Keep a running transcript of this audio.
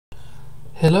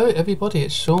Hello everybody,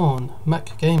 it's Sean,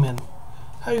 MacGaming.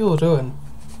 How you all doing?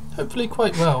 Hopefully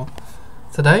quite well.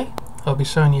 Today I'll be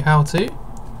showing you how to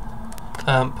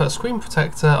put a screen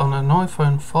protector on an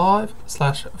iPhone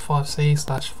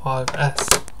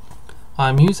 5/5C/5S.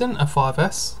 I'm using a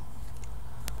 5S.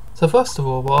 So first of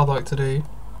all, what I'd like to do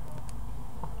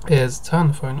is turn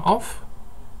the phone off.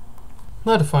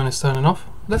 Now the phone is turning off,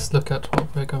 let's look at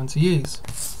what we're going to use.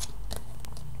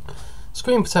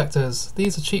 Screen protectors.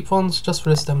 These are cheap ones just for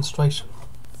this demonstration.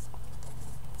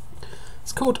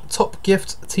 It's called Top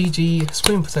Gift TG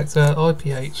Screen Protector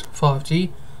IPH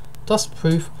 5G, dust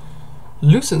proof,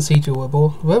 lucency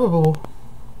durable, wearable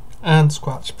and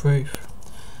scratch proof.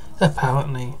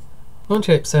 Apparently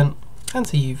 98%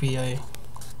 anti-UV.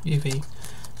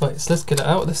 Right, so let's get it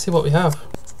out. Let's see what we have.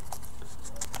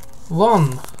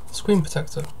 1 screen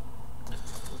protector.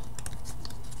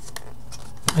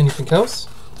 Anything else?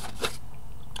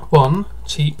 1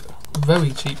 cheap,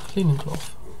 very cheap cleaning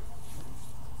cloth.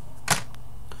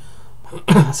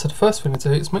 So the first thing to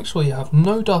do is make sure you have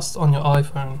no dust on your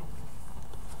iPhone.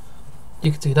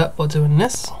 You can do that by doing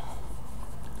this.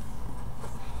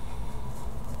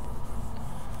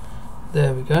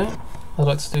 There we go. I'd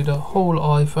like to do the whole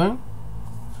iPhone.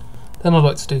 Then I'd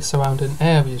like to do surrounding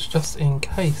areas just in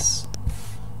case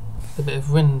a bit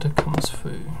of wind comes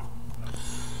through.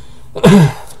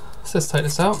 So let's take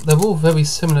this out. They're all very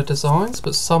similar designs,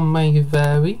 but some may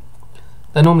vary.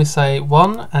 They normally say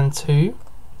 1 and 2.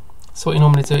 So what you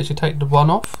normally do is you take the 1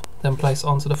 off, then place it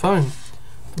onto the phone.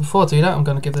 But before I do that, I'm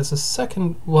going to give this a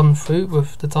second one through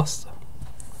with the duster.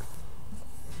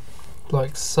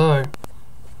 Like so.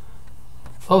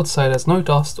 I would say there's no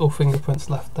dust or fingerprints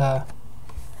left there.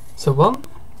 So 1,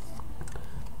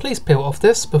 please peel off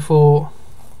this before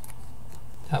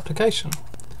application,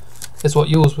 is what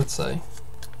yours would say.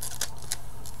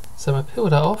 So I'm going to peel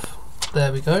that off.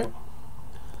 There we go.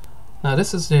 Now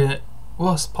this is the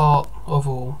worst part of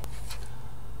all.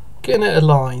 Getting it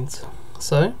aligned.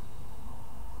 So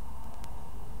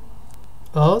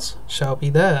ours shall be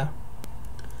there.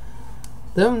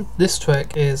 Then this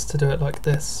trick is to do it like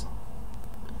this.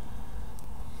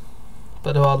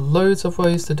 But there are loads of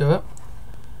ways to do it.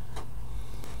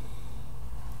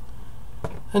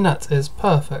 And that is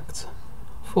perfect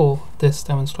for this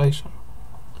demonstration.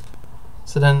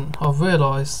 So then I've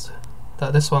realised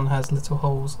that this one has little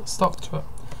holes stuck to it.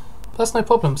 But that's no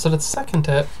problem. So the second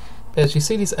tip is, you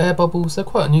see these air bubbles, they're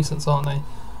quite a nuisance, aren't they?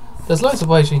 There's loads of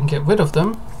ways you can get rid of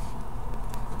them.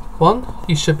 1,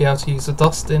 you should be able to use a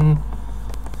dusting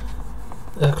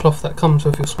cloth that comes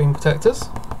with your screen protectors.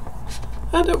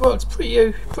 And it works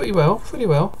pretty well.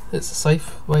 It's a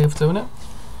safe way of doing it.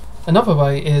 Another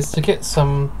way is to get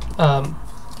some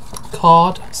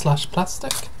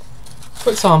card/plastic. For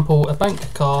example, a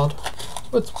bank card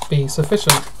would be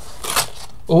sufficient.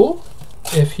 Or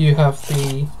if you have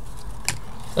the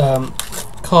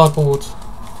cardboard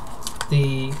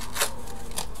the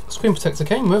screen protector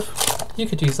came with, you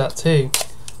could use that too.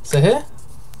 So here,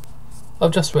 I've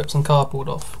just ripped some cardboard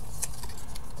off.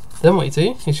 Then what you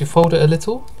do is you fold it a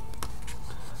little,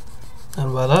 and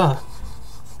voila!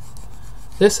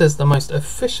 This is the most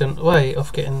efficient way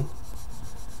of getting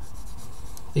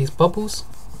these bubbles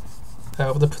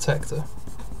out of the protector.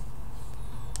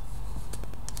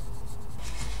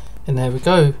 And there we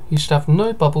go, you should have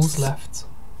no bubbles left.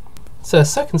 So the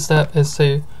second step is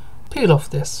to peel off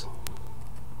this.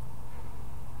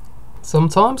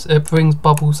 Sometimes it brings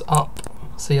bubbles up,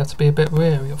 so you have to be a bit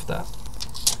wary of that.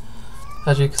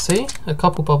 As you can see, a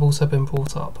couple bubbles have been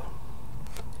brought up.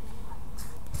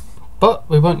 But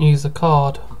we won't use the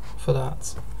card for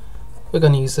that. We're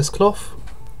going to use this cloth.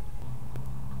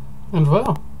 And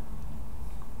well.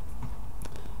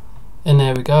 And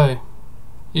there we go.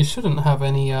 You shouldn't have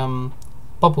any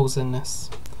bubbles in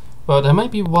this. Well, there may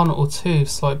be 1 or 2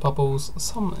 slight bubbles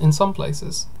in some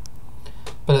places.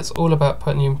 But it's all about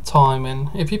putting your time in.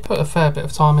 If you put a fair bit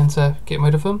of time into getting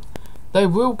rid of them, they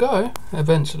will go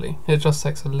eventually. It just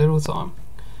takes a little time.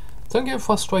 Don't get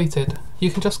frustrated. You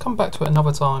can just come back to it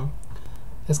another time.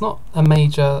 It's not a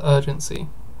major urgency.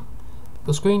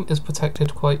 The screen is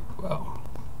protected quite well.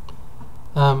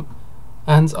 And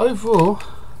overall,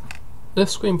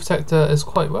 this screen protector is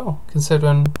quite well,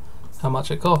 considering how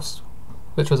much it cost,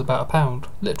 which was about £1.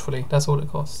 Literally, that's all it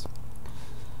cost.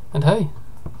 And hey,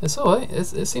 it's alright.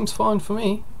 It seems fine for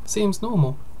me. Seems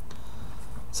normal.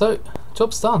 So,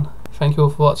 job's done. Thank you all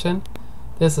for watching.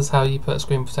 This is how you put a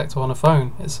screen protector on a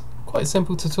phone. It's quite a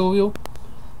simple tutorial,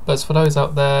 but it's for those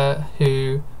out there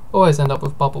who always end up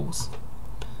with bubbles.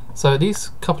 So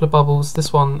these couple of bubbles,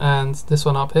 this one and this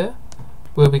one up here,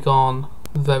 will be gone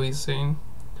very soon.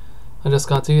 I'm just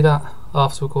going to do that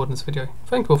after recording this video.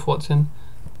 Thank you all for watching.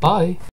 Bye.